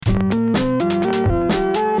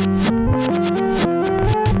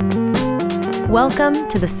Welcome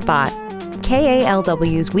to The Spot,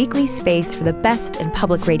 KALW's weekly space for the best in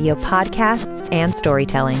public radio podcasts and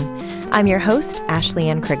storytelling. I'm your host, Ashley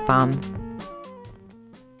Ann Krigbaum.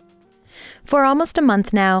 For almost a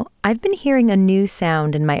month now, I've been hearing a new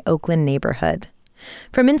sound in my Oakland neighborhood.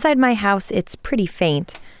 From inside my house, it's pretty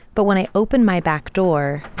faint, but when I open my back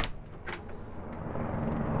door,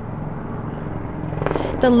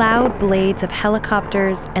 the loud blades of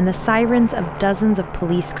helicopters and the sirens of dozens of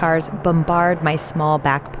police cars bombard my small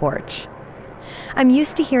back porch. I'm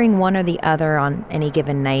used to hearing one or the other on any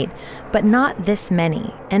given night, but not this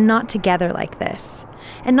many, and not together like this,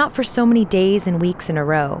 and not for so many days and weeks in a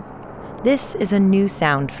row. This is a new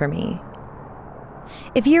sound for me.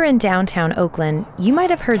 If you're in downtown Oakland, you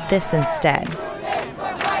might have heard this instead.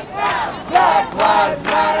 Black Lives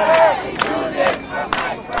Matter, do this for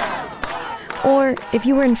Mike Brown. Or if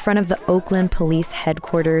you were in front of the Oakland Police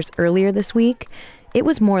Headquarters earlier this week, it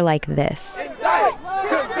was more like this. Indict,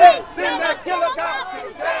 convict, send that killer cops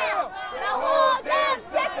to jail. The whole damn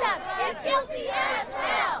system is guilty as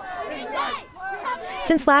hell. Indict.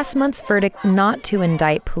 Since last month's verdict not to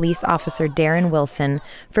indict police officer Darren Wilson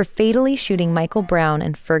for fatally shooting Michael Brown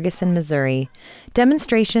in Ferguson, Missouri,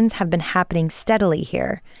 demonstrations have been happening steadily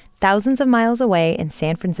here, thousands of miles away in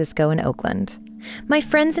San Francisco and Oakland. My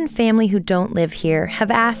friends and family who don't live here have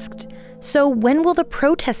asked, so when will the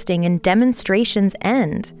protesting and demonstrations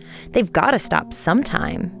end? They've got to stop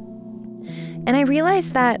sometime. And I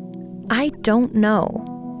realized that I don't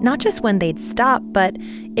know. Not just when they'd stop, but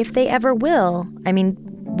if they ever will. I mean,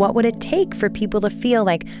 what would it take for people to feel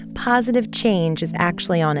like positive change is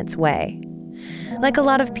actually on its way? Like a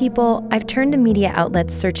lot of people, I've turned to media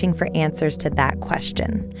outlets searching for answers to that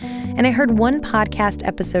question. And I heard one podcast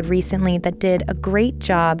episode recently that did a great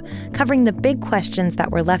job covering the big questions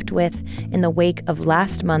that we're left with in the wake of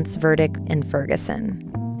last month's verdict in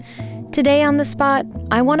Ferguson. Today on The Spot,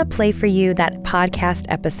 I want to play for you that podcast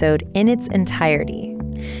episode in its entirety.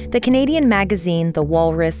 The Canadian magazine The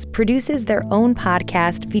Walrus produces their own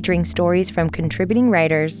podcast featuring stories from contributing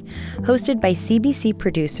writers, hosted by CBC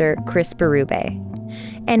producer Chris Berube.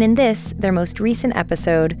 And in this, their most recent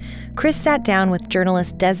episode, Chris sat down with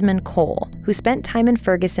journalist Desmond Cole, who spent time in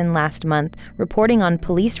Ferguson last month reporting on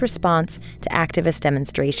police response to activist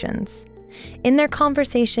demonstrations. In their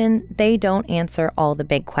conversation, they don't answer all the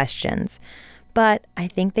big questions, but I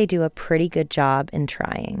think they do a pretty good job in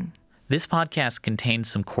trying. This podcast contains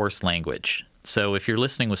some coarse language, so if you're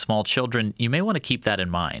listening with small children, you may want to keep that in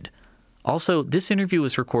mind. Also, this interview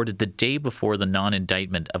was recorded the day before the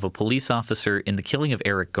non-indictment of a police officer in the killing of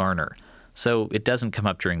Eric Garner, so it doesn't come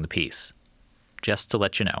up during the piece. Just to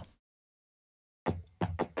let you know.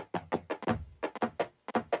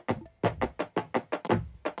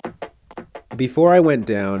 Before I went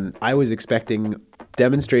down, I was expecting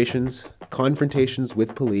demonstrations, confrontations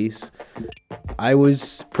with police. I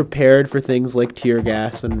was prepared for things like tear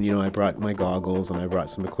gas, and I brought my goggles and I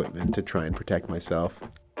brought some equipment to try and protect myself.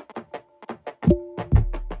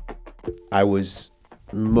 I was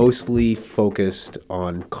mostly focused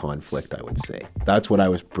on conflict, I would say. That's what I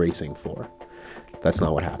was bracing for. That's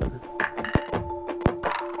not what happened.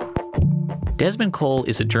 Desmond Cole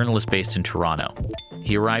is a journalist based in Toronto.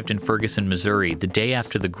 He arrived in Ferguson, Missouri, the day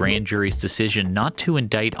after the grand jury's decision not to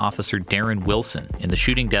indict Officer Darren Wilson in the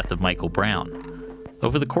shooting death of Michael Brown.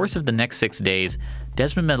 Over the course of the next 6 days,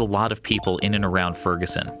 Desmond met a lot of people in and around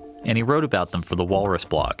Ferguson, and he wrote about them for the Walrus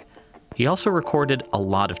blog. He also recorded a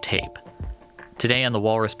lot of tape. Today on the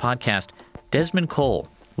Walrus podcast, Desmond Cole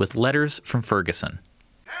with letters from Ferguson.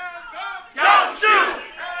 Don't shoot!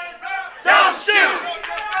 Don't shoot!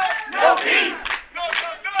 No peace!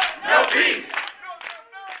 No peace!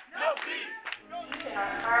 No peace! In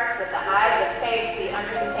our hearts, with the eyes of faith, we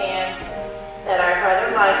understand that our brother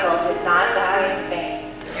Michael did not die in vain.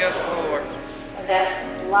 Yes, Lord. And that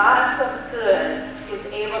lots of good is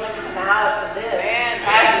able to come out of this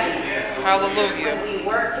tragedy. Hallelujah. When we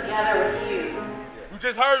work together with you. You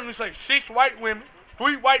just heard me say 6 white women,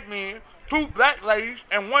 3 white men, 2 black ladies,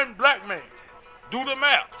 and 1 black man. Do the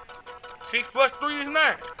math. 6 plus 3 is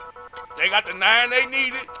 9. They got the 9 they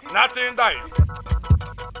needed, not to indict him.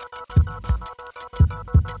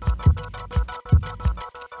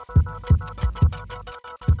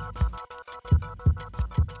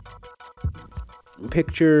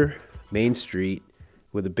 Picture Main Street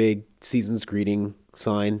with a big season's greeting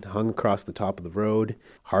sign hung across the top of the road,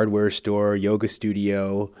 hardware store, yoga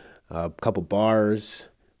studio, a couple bars,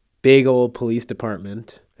 big old police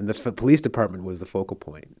department, and the police department was the focal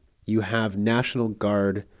point. You have National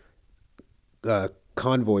Guard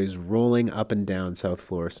convoys rolling up and down South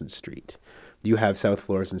Florissant Street. You have South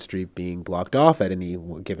Florissant Street being blocked off at any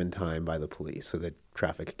given time by the police so that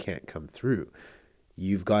traffic can't come through.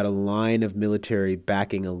 You've got a line of military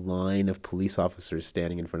backing a line of police officers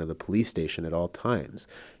standing in front of the police station at all times.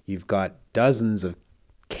 You've got dozens of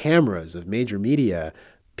cameras of major media,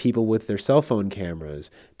 people with their cell phone cameras,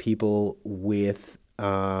 people with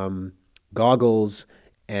goggles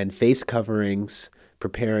and face coverings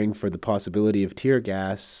preparing for the possibility of tear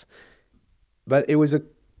gas. But it was a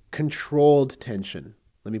controlled tension.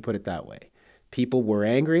 Let me put it that way. People were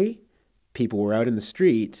angry. People were out in the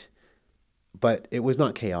street, but it was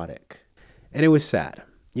not chaotic. And it was sad.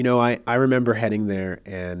 You know, I remember heading there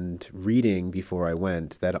and reading before I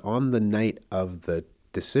went that on the night of the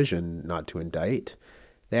decision not to indict,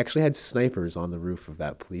 they actually had snipers on the roof of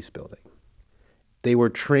that police building. They were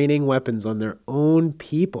training weapons on their own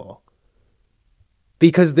people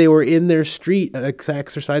because they were in their street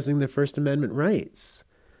exercising their First Amendment rights.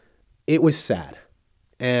 It was sad.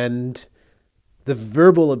 And the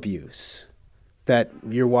verbal abuse that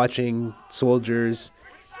you're watching soldiers,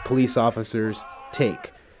 police officers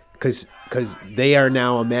take, because they are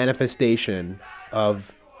now a manifestation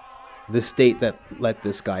of the state that let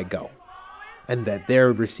this guy go, and that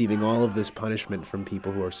they're receiving all of this punishment from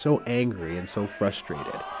people who are so angry and so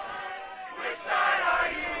frustrated.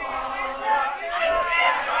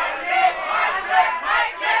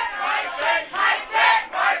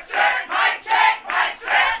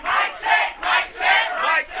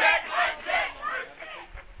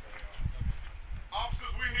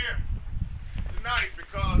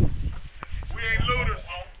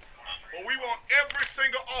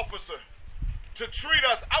 To treat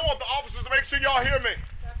us, I want the officers to make sure y'all hear me.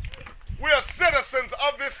 We are citizens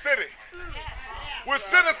of this city. We're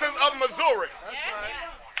citizens of Missouri.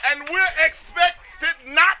 And we're expected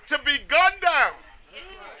not to be gunned down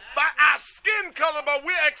by our skin color, but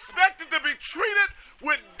we're expected to be treated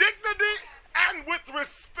with dignity and with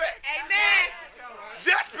respect. Amen.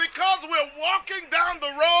 Just because we're walking down the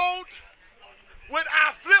road with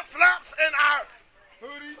our flip-flops and our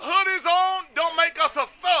hoodies on, don't make us a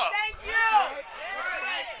thug. Thank you.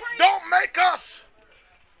 Don't make us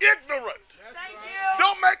ignorant. Thank you.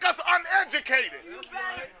 Don't make us uneducated.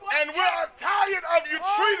 And we're tired of you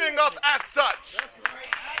treating us as such.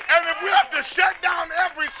 And if we have to shut down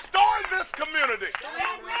every store in this community,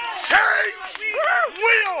 change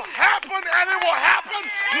will happen, and it will happen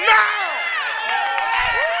now.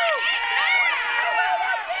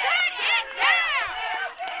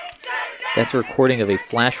 That's a recording of a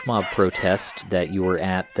flash mob protest that you were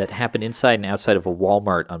at that happened inside and outside of a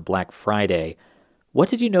Walmart on Black Friday. What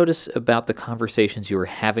did you notice about the conversations you were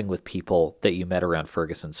having with people that you met around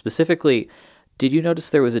Ferguson? Specifically, did you notice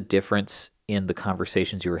there was a difference in the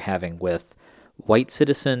conversations you were having with white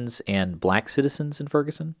citizens and black citizens in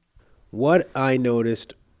Ferguson? What I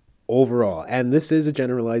noticed overall, and this is a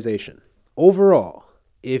generalization, overall,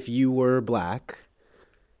 if you were black,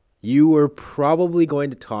 you were probably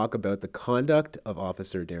going to talk about the conduct of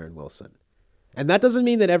Officer Darren Wilson. And that doesn't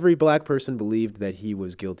mean that every black person believed that he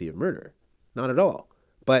was guilty of murder. Not at all.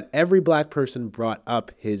 But every black person brought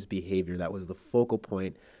up his behavior. That was the focal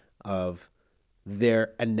point of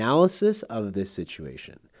their analysis of this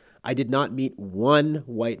situation. I did not meet one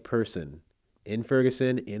white person in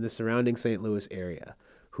Ferguson, in the surrounding St. Louis area,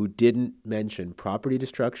 who didn't mention property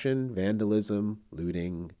destruction, vandalism,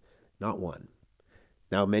 looting. Not one.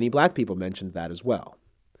 Now, many black people mentioned that as well.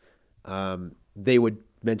 They would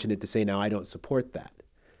mention it to say, now, I don't support that.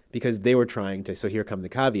 Because they were trying to, so here come the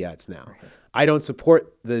caveats now. Right. I don't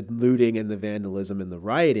support the looting and the vandalism and the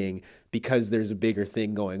rioting because there's a bigger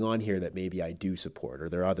thing going on here that maybe I do support, or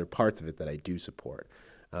there are other parts of it that I do support.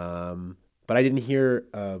 But I didn't hear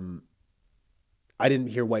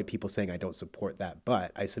white people saying I don't support that,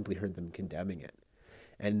 but I simply heard them condemning it.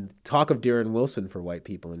 And talk of Darren Wilson for white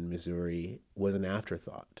people in Missouri was an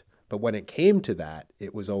afterthought. But when it came to that,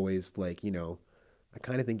 it was always like, you know, I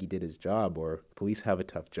kind of think he did his job, or police have a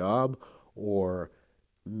tough job, or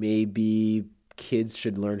maybe kids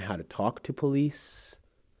should learn how to talk to police.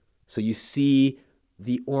 So you see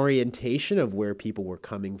the orientation of where people were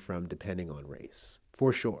coming from depending on race,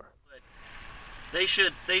 for sure. They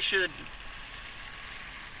should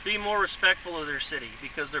be more respectful of their city,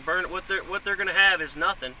 because they're what they're going to have is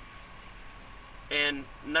nothing. And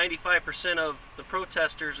 95% of the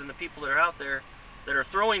protesters and the people that are out there that are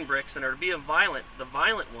throwing bricks and are being violent, the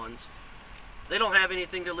violent ones, they don't have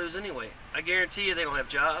anything to lose anyway. I guarantee you they don't have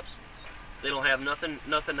jobs. They don't have nothing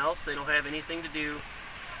else. They don't have anything to do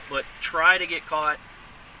but try to get caught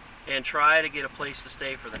and try to get a place to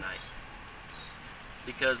stay for the night.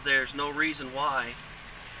 because there's no reason why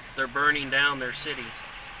they're burning down their city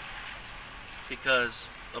because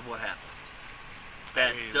of what happened.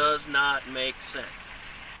 That does not make sense.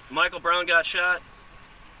 Michael Brown got shot.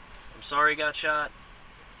 I'm sorry he got shot.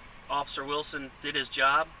 Officer Wilson did his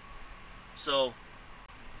job. So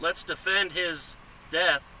let's defend his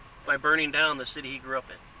death by burning down the city he grew up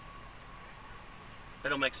in. That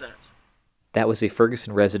don't make sense. That was a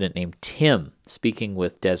Ferguson resident named Tim speaking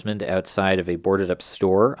with Desmond outside of a boarded-up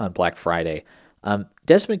store on Black Friday.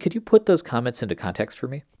 Desmond, could you put those comments into context for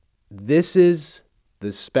me? This is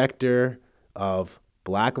the specter of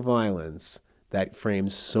black violence that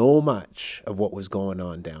frames so much of what was going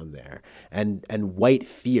on down there, and white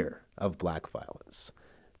fear of black violence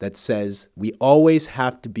that says we always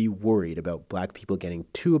have to be worried about black people getting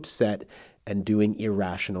too upset and doing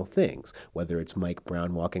irrational things, whether it's Mike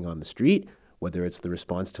Brown walking on the street, whether it's the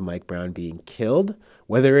response to Mike Brown being killed,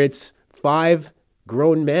 whether it's 5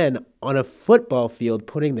 grown men on a football field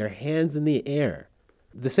putting their hands in the air.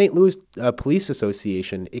 The St. Louis Police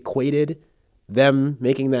Association equated them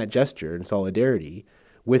making that gesture in solidarity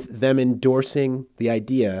with them endorsing the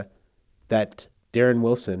idea that Darren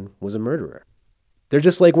Wilson was a murderer. They're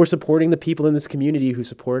just like, we're supporting the people in this community who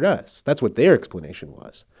support us. That's what their explanation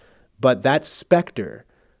was. But that specter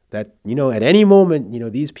that, at any moment,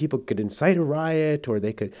 these people could incite a riot or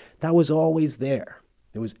that was always there.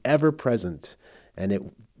 It was ever present. And it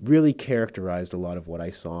really characterized a lot of what I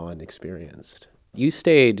saw and experienced. You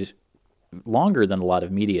stayed longer than a lot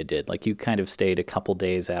of media did. Like, you kind of stayed a couple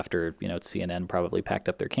days after, CNN probably packed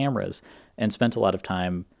up their cameras and spent a lot of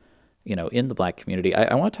time, in the black community.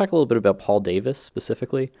 I want to talk a little bit about Paul Davis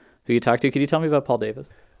specifically, who you talked to. Could you tell me about Paul Davis?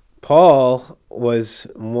 Paul was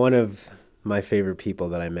one of my favorite people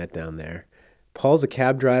that I met down there. Paul's a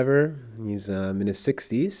cab driver. He's in his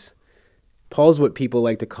 60s. Paul's what people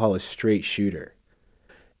like to call a straight shooter.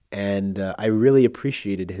 And I really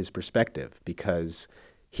appreciated his perspective because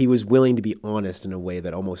he was willing to be honest in a way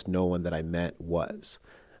that almost no one that I met was.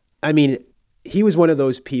 I mean, he was one of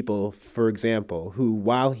those people, for example, who,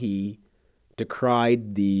 while he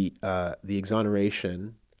decried the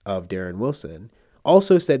exoneration of Darren Wilson,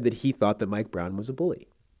 also said that he thought that Mike Brown was a bully.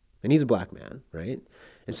 And he's a black man, right?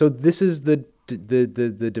 And so this is the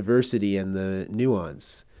diversity and the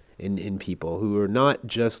nuance in people who are not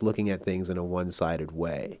just looking at things in a one-sided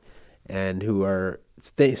way and who are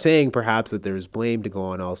saying perhaps that there's blame to go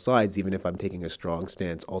on all sides, even if I'm taking a strong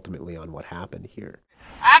stance ultimately on what happened here.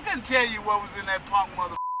 I can tell you what was in that punk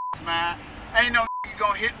mind. Ain't no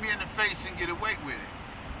gonna hit me in the face and get away with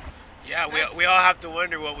it. Yeah, we all have to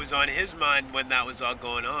wonder what was on his mind when that was all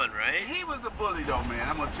going on, right? He was a bully though, man.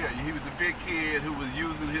 I'm gonna tell you. He was a big kid who was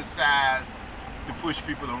using his size to push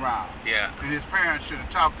people around. Yeah. And his parents should have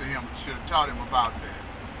talked to him, should have taught him about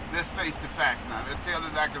that. Let's face the facts now. Let's tell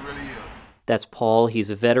it like it really is. That's Paul. He's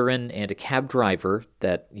a veteran and a cab driver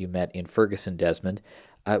that you met in Ferguson, Desmond.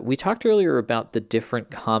 We talked earlier about the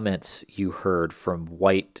different comments you heard from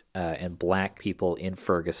white and black people in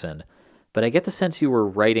Ferguson, but I get the sense you were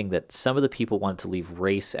writing that some of the people wanted to leave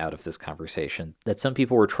race out of this conversation, that some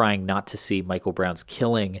people were trying not to see Michael Brown's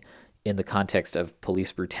killing in the context of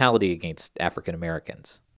police brutality against African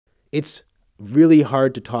Americans. It's really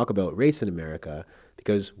hard to talk about race in America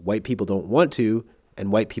because white people don't want to,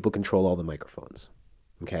 and white people control all the microphones,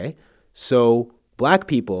 okay? So black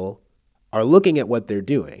people are looking at what they're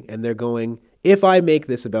doing, and they're going, if I make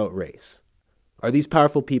this about race, are these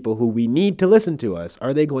powerful people who we need to listen to us,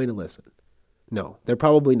 are they going to listen? No, they're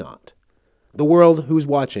probably not. The world who's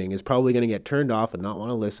watching is probably going to get turned off and not want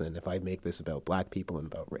to listen if I make this about black people and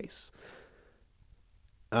about race.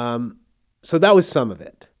 So that was some of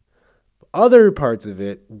it. Other parts of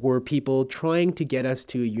it were people trying to get us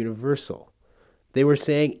to a universal. They were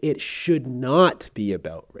saying it should not be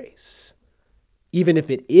about race. Even if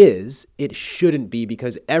it is, it shouldn't be,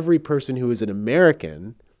 because every person who is an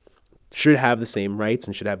American should have the same rights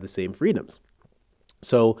and should have the same freedoms.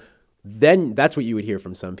 So then that's what you would hear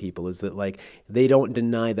from some people, is that like they don't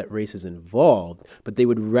deny that race is involved, but they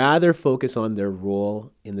would rather focus on their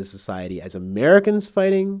role in the society as Americans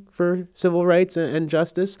fighting for civil rights and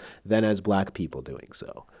justice than as black people doing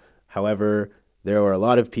so. However, there were a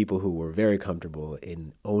lot of people who were very comfortable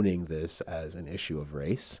in owning this as an issue of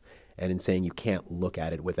race and in saying you can't look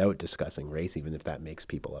at it without discussing race, even if that makes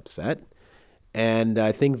people upset. And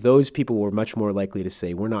I think those people were much more likely to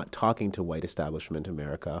say, we're not talking to white establishment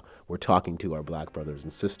America, we're talking to our black brothers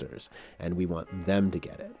and sisters, and we want them to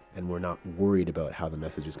get it. And we're not worried about how the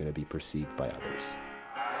message is going to be perceived by others.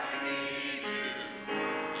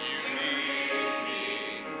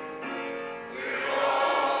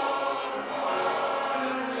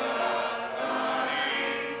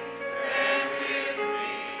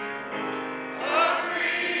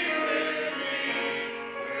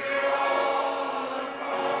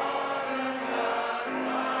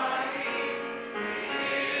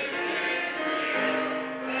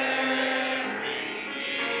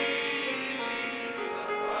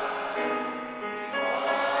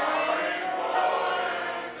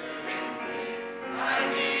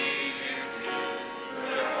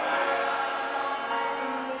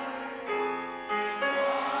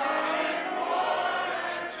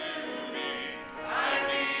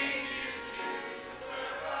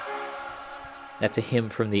 That's a hymn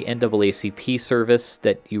from the NAACP service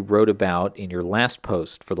that you wrote about in your last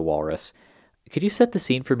post for the Walrus. Could you set the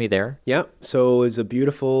scene for me there? Yeah, so it was a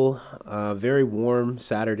beautiful, very warm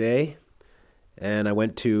Saturday, and I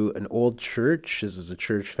went to an old church. This is a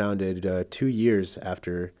church founded 2 years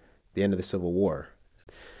after the end of the Civil War.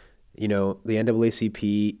 You know, the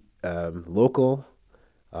NAACP, local,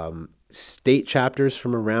 state chapters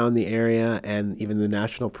from around the area, and even the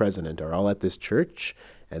national president are all at this church,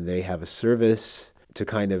 and they have a service to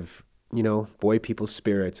kind of, buoy people's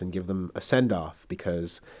spirits and give them a send-off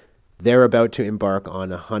because they're about to embark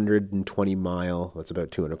on a 120-mile, that's about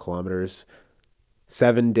 200 kilometers,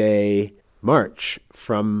 7-day march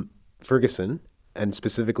from Ferguson, and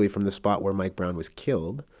specifically from the spot where Mike Brown was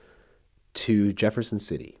killed, to Jefferson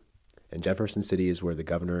City. And Jefferson City is where the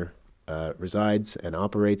governor resides and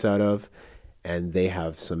operates out of, and they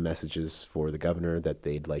have some messages for the governor that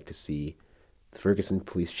they'd like to see the Ferguson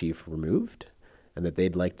police chief removed, and that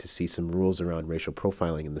they'd like to see some rules around racial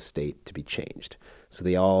profiling in the state to be changed. So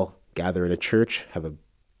they all gather in a church, have a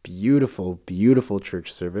beautiful, beautiful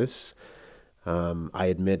church service. I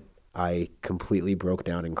admit I completely broke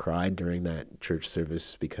down and cried during that church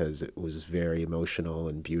service because it was very emotional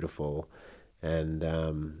and beautiful. And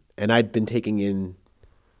I'd been taking in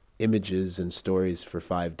images and stories for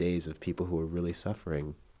 5 days of people who were really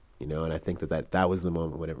suffering, and I think that was the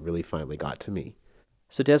moment when it really finally got to me.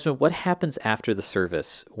 So Desmond, what happens after the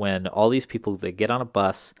service when all these people, they get on a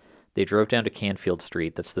bus, they drove down to Canfield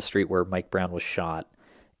Street, that's the street where Mike Brown was shot,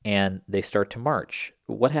 and they start to march?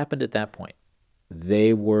 What happened at that point?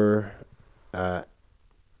 They were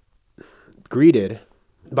greeted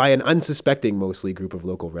by an unsuspecting, mostly, group of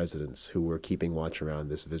local residents who were keeping watch around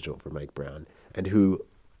this vigil for Mike Brown, and who,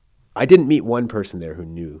 I didn't meet one person there who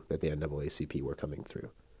knew that the NAACP were coming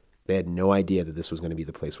through. They had no idea that this was going to be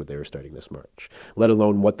the place where they were starting this march, let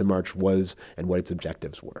alone what the march was and what its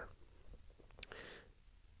objectives were.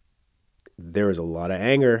 There was a lot of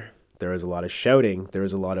anger. There was a lot of shouting. There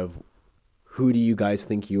was a lot of, who do you guys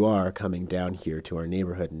think you are coming down here to our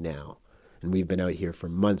neighborhood now? And we've been out here for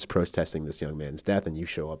months protesting this young man's death, and you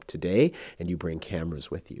show up today and you bring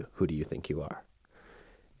cameras with you. Who do you think you are?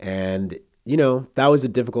 And, that was a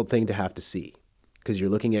difficult thing to have to see, because you're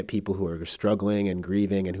looking at people who are struggling and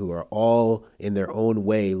grieving and who are all in their own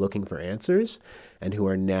way looking for answers, and who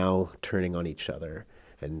are now turning on each other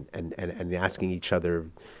and asking each other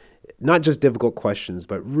not just difficult questions,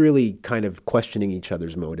 but really kind of questioning each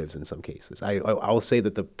other's motives in some cases. I'll say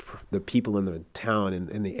that the people in the town,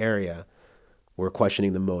 in the area, were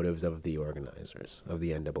questioning the motives of the organizers of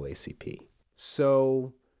the NAACP.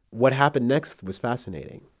 So what happened next was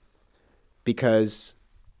fascinating because,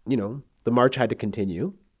 the march had to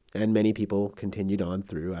continue, and many people continued on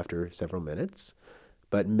through after several minutes,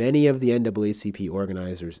 but many of the NAACP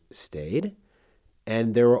organizers stayed,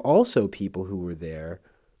 and there were also people who were there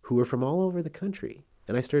who were from all over the country.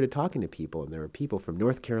 And I started talking to people, and there were people from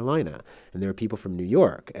North Carolina, and there were people from New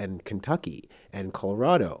York and Kentucky and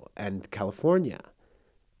Colorado and California.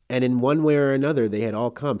 And in one way or another, they had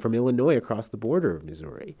all come from Illinois across the border of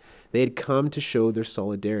Missouri. They had come to show their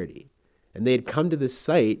solidarity. And they had come to this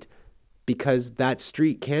site because that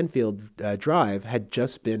street, Canfield Drive, had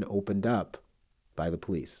just been opened up by the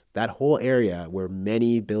police. That whole area where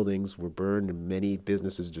many buildings were burned and many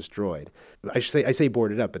businesses destroyed. I say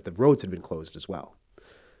boarded up, but the roads had been closed as well.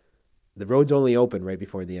 The roads only opened right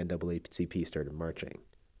before the NAACP started marching.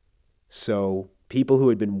 So people who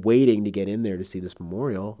had been waiting to get in there to see this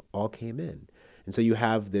memorial all came in. And so you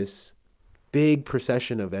have this big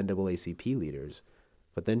procession of NAACP leaders,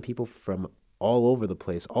 but then people from all over the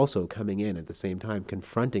place also coming in at the same time,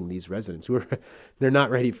 confronting these residents who they're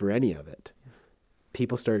not ready for any of it.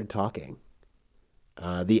 People started talking.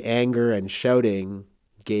 The anger and shouting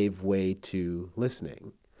gave way to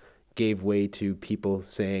listening, gave way to people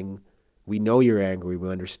saying, we know you're angry, we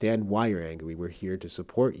understand why you're angry, we're here to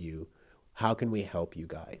support you. How can we help you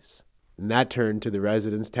guys? And that turned to the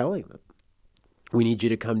residents telling them, we need you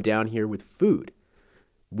to come down here with food.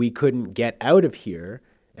 We couldn't get out of here,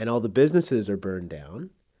 and all the businesses are burned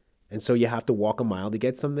down, and so you have to walk a mile to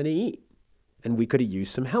get something to eat. And we could have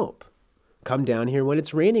used some help. Come down here when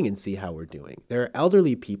it's raining and see how we're doing. There are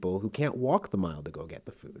elderly people who can't walk the mile to go get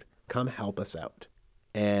the food. Come help us out.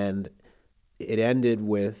 And it ended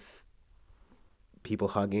with people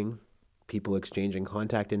hugging, people exchanging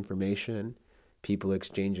contact information, people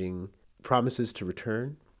exchanging promises to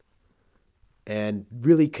return, and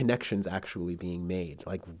really connections actually being made,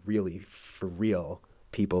 like really for real,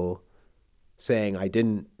 people saying, I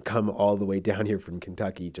didn't come all the way down here from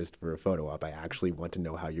Kentucky just for a photo op. I actually want to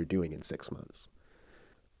know how you're doing in 6 months.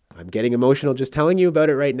 I'm getting emotional just telling you about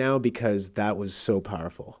it right now because that was so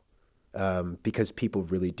powerful. Because people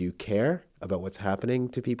really do care about what's happening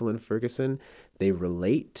to people in Ferguson. They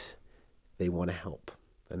relate. They want to help.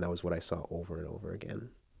 And that was what I saw over and over again.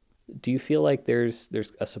 Do you feel like there's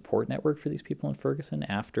a support network for these people in Ferguson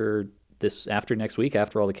after next week,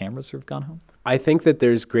 after all the cameras have gone home? I think that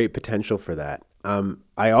there's great potential for that.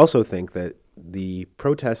 I also think that the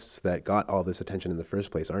protests that got all this attention in the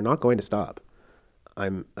first place are not going to stop.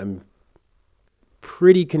 I'm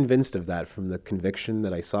pretty convinced of that from the conviction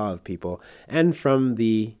that I saw of people and from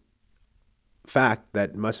the fact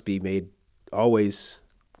that must be made always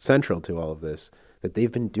central to all of this, that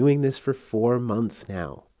they've been doing this for 4 months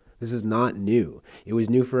now. This is not new. It was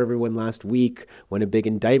new for everyone last week when a big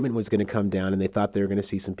indictment was going to come down and they thought they were going to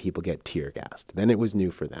see some people get tear gassed. Then it was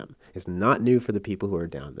new for them. It's not new for the people who are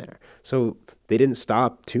down there. So they didn't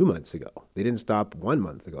stop 2 months ago. They didn't stop 1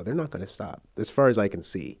 month ago. They're not going to stop, as far as I can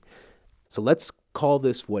see. So let's call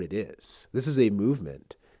this what it is. This is a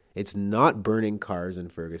movement. It's not burning cars in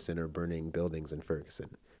Ferguson or burning buildings in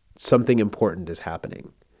Ferguson. Something important is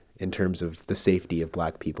happening in terms of the safety of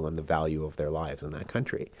Black people and the value of their lives in that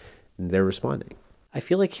country. And they're responding. I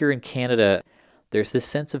feel like here in Canada, there's this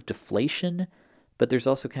sense of deflation, but there's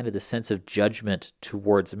also kind of this sense of judgment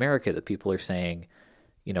towards America that people are saying,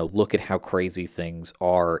 you know, look at how crazy things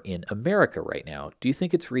are in America right now. Do you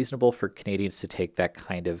think it's reasonable for Canadians to take that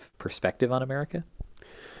kind of perspective on America?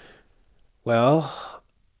 Well,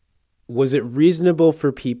 was it reasonable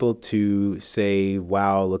for people to say,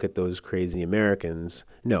 wow, look at those crazy Americans?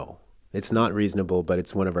 No, it's not reasonable, but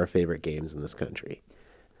it's one of our favorite games in this country.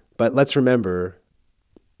 But let's remember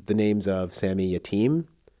the names of Sammy Yatim,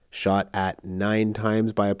 shot at 9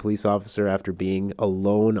 times by a police officer after being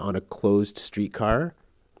alone on a closed streetcar.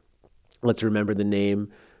 Let's remember the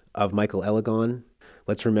name of Michael Elegon.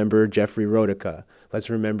 Let's remember Jeffrey Rodica. Let's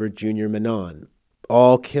remember Junior Manon,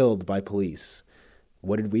 all killed by police.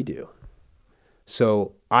 What did we do?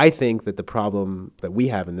 So I think that the problem that we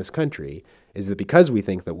have in this country is that because we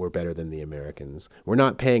think that we're better than the Americans, we're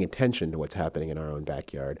not paying attention to what's happening in our own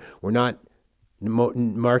backyard. We're not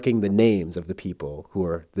marking the names of the people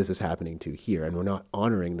this is happening to here, and we're not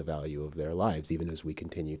honoring the value of their lives, even as we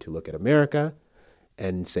continue to look at America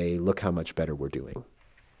and say, look how much better we're doing.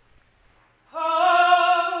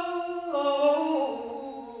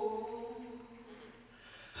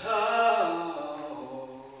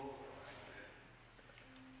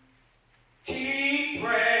 Keep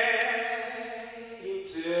praying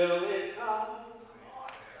till it comes.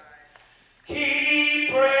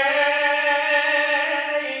 Keep praying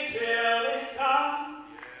till it comes.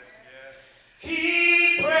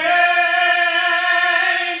 Keep praying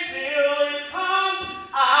till it comes.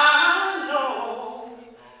 I know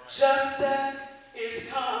justice is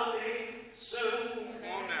coming soon.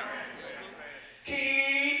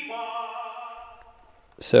 Keep on.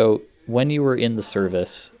 So when you were in the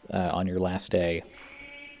service on your last day,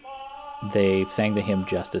 they sang the hymn,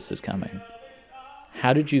 Justice is Coming.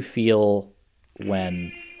 How did you feel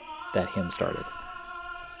when that hymn started?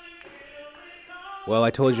 Well,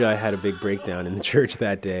 I told you I had a big breakdown in the church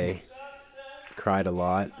that day. Cried a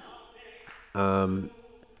lot.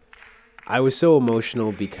 I was so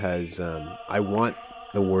emotional because I want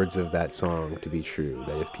the words of that song to be true,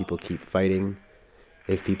 that if people keep fighting,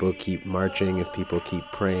 if people keep marching, if people keep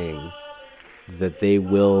praying, that they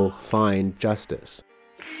will find justice.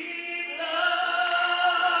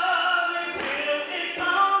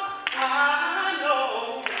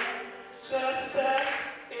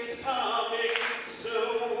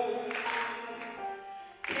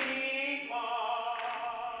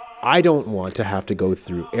 I don't want to have to go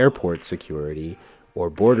through airport security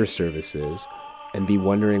or border services and be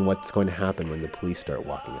wondering what's going to happen when the police start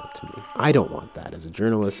walking up to me. I don't want that as a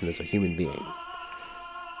journalist and as a human being.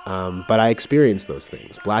 But I experienced those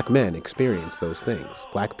things. Black men experienced those things.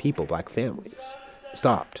 Black people, black families,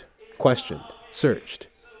 stopped, questioned, searched,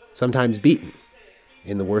 sometimes beaten,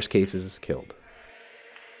 in the worst cases, killed.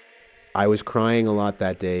 I was crying a lot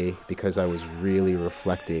that day because I was really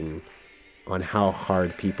reflecting on how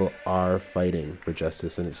hard people are fighting for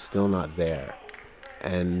justice, and it's still not there.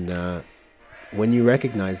 And when you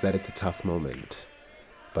recognize that, it's a tough moment,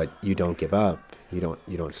 but you don't give up. You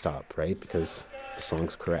don't stop, right? Because the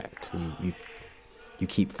song's correct. You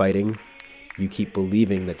keep fighting. You keep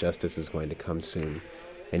believing that justice is going to come soon,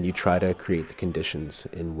 and you try to create the conditions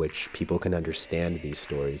in which people can understand these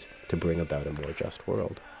stories to bring about a more just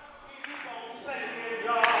world.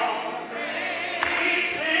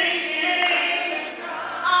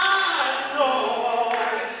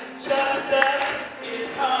 Justice is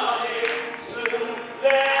coming soon.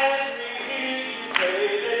 Let me hear you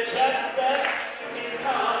say that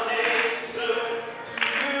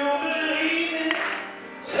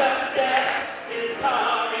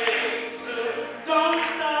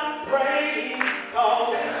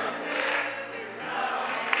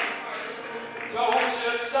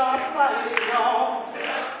stop fighting on.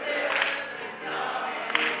 Justice is coming.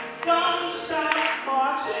 Don't stop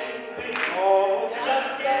marching because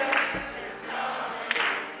justice is coming.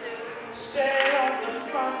 Stay on the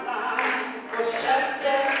front line, 'cause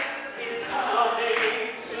justice is coming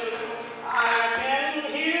soon. I can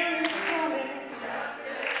hear it coming.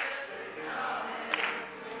 Justice is coming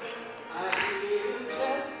soon. I hear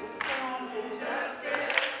justice coming.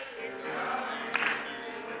 Justice is coming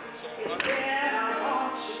soon. It's in our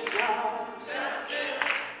marching on. Justice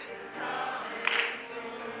is coming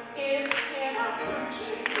soon. It's in our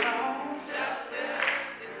preaching on. Justice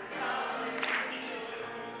is coming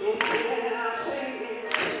soon. It's in our singing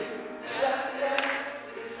too. Justice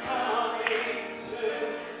is coming soon.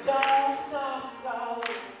 Don't stop, no.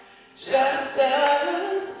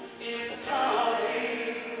 Justice is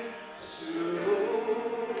coming soon.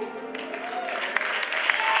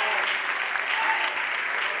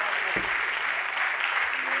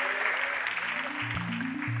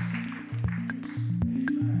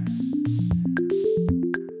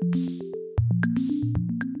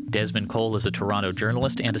 Desmond Cole is a Toronto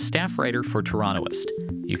journalist and a staff writer for Torontoist.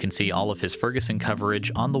 You can see all of his Ferguson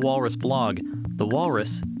coverage on the Walrus blog,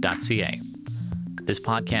 thewalrus.ca. This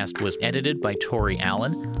podcast was edited by Tori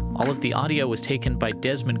Allen. All of the audio was taken by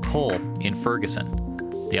Desmond Cole in Ferguson.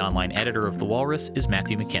 The online editor of The Walrus is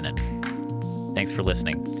Matthew McKinnon. Thanks for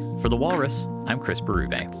listening. For The Walrus, I'm Chris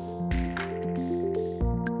Berube.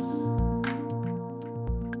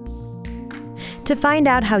 To find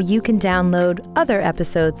out how you can download other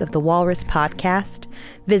episodes of the Walrus podcast,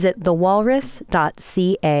 visit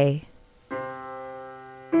thewalrus.ca.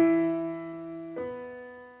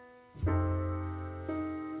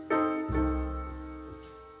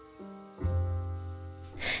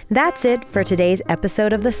 That's it for today's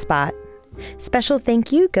episode of The Spot. Special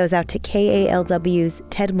thank you goes out to KALW's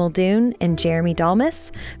Ted Muldoon and Jeremy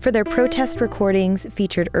Dalmas for their protest recordings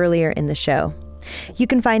featured earlier in the show. You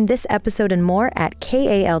can find this episode and more at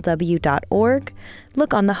kalw.org.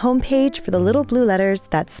 Look on the homepage for the little blue letters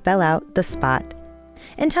that spell out The Spot.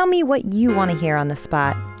 And tell me what you want to hear on The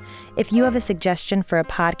Spot. If you have a suggestion for a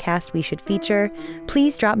podcast we should feature,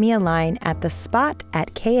 please drop me a line at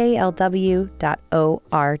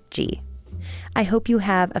thespot@kalw.org. I hope you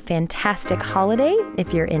have a fantastic holiday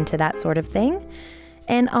if you're into that sort of thing.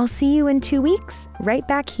 And I'll see you in 2 weeks, right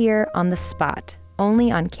back here on The Spot,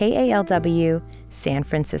 only on KALW San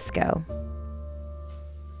Francisco.